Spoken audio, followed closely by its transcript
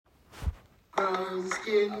brown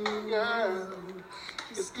skin girl.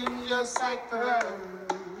 Your skin just like pearls.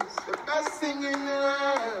 The best thing in the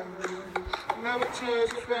world. Never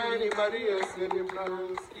change for anybody else in your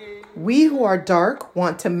brown skin. We who are dark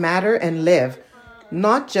want to matter and live,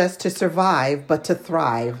 not just to survive, but to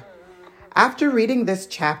thrive. After reading this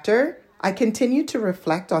chapter, I continue to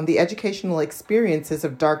reflect on the educational experiences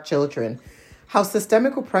of dark children, how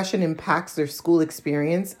systemic oppression impacts their school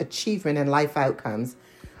experience, achievement, and life outcomes.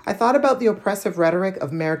 I thought about the oppressive rhetoric of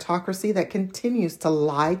meritocracy that continues to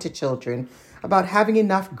lie to children about having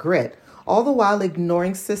enough grit, all the while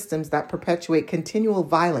ignoring systems that perpetuate continual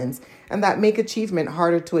violence and that make achievement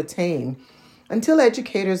harder to attain. Until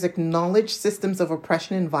educators acknowledge systems of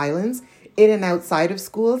oppression and violence in and outside of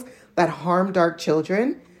schools that harm dark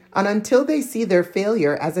children, and until they see their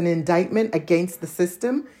failure as an indictment against the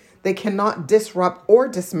system, they cannot disrupt or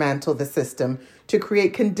dismantle the system to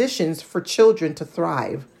create conditions for children to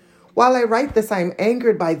thrive. While I write this, I am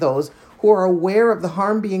angered by those who are aware of the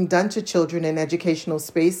harm being done to children in educational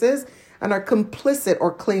spaces and are complicit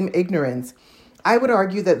or claim ignorance. I would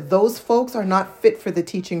argue that those folks are not fit for the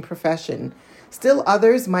teaching profession. Still,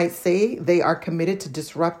 others might say they are committed to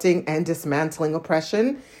disrupting and dismantling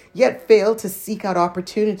oppression, yet fail to seek out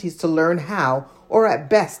opportunities to learn how, or at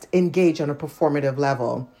best, engage on a performative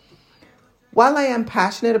level. While I am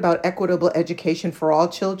passionate about equitable education for all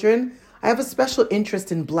children, I have a special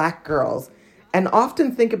interest in Black girls and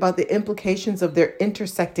often think about the implications of their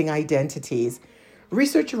intersecting identities.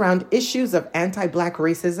 Research around issues of anti-Black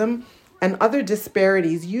racism and other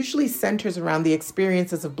disparities usually centers around the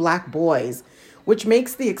experiences of Black boys, which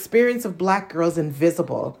makes the experience of Black girls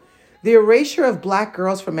invisible. The erasure of Black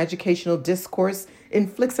girls from educational discourse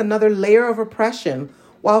inflicts another layer of oppression,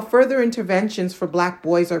 while further interventions for Black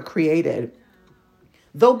boys are created.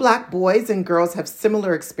 Though Black boys and girls have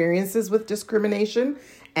similar experiences with discrimination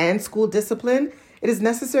and school discipline, it is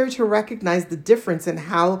necessary to recognize the difference in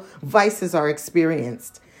how vices are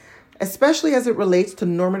experienced, especially as it relates to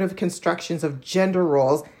normative constructions of gender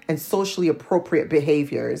roles and socially appropriate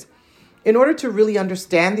behaviors. In order to really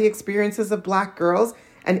understand the experiences of Black girls,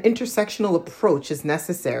 an intersectional approach is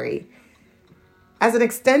necessary. As an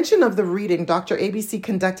extension of the reading, Dr. ABC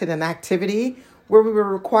conducted an activity where we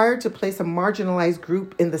were required to place a marginalized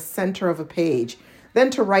group in the center of a page, then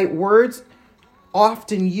to write words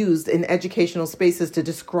often used in educational spaces to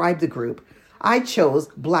describe the group. I chose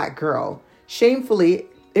Black girl. Shamefully,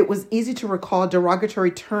 it was easy to recall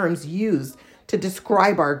derogatory terms used to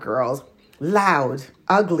describe our girls: loud,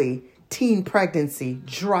 ugly, teen pregnancy,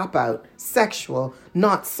 dropout, sexual,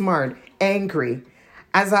 not smart, angry.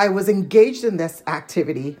 As I was engaged in this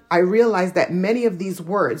activity, I realized that many of these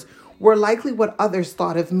words were likely what others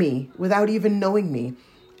thought of me without even knowing me,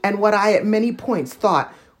 and what I at many points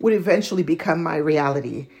thought would eventually become my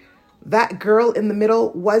reality. That girl in the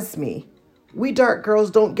middle was me. We dark girls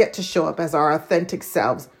don't get to show up as our authentic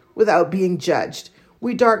selves without being judged.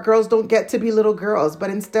 We dark girls don't get to be little girls, but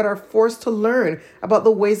instead are forced to learn about the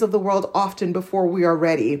ways of the world often before we are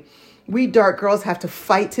ready. We dark girls have to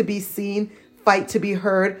fight to be seen, fight to be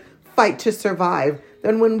heard, fight to survive.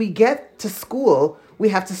 Then when we get to school, we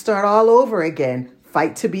have to start all over again,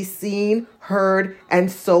 fight to be seen, heard,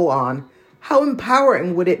 and so on. How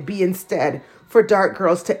empowering would it be instead for dark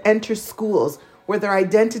girls to enter schools where their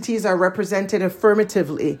identities are represented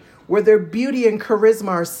affirmatively, where their beauty and charisma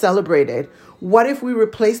are celebrated? What if we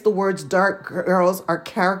replace the words dark girls are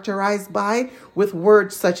characterized by with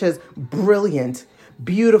words such as brilliant,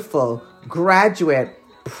 beautiful, graduate,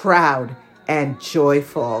 proud, and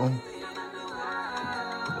joyful?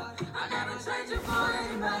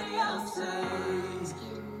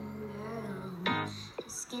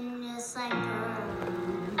 Skin just like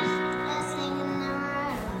pearls. Best thing in the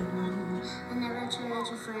world. I never trade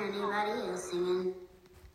you for anybody else singing.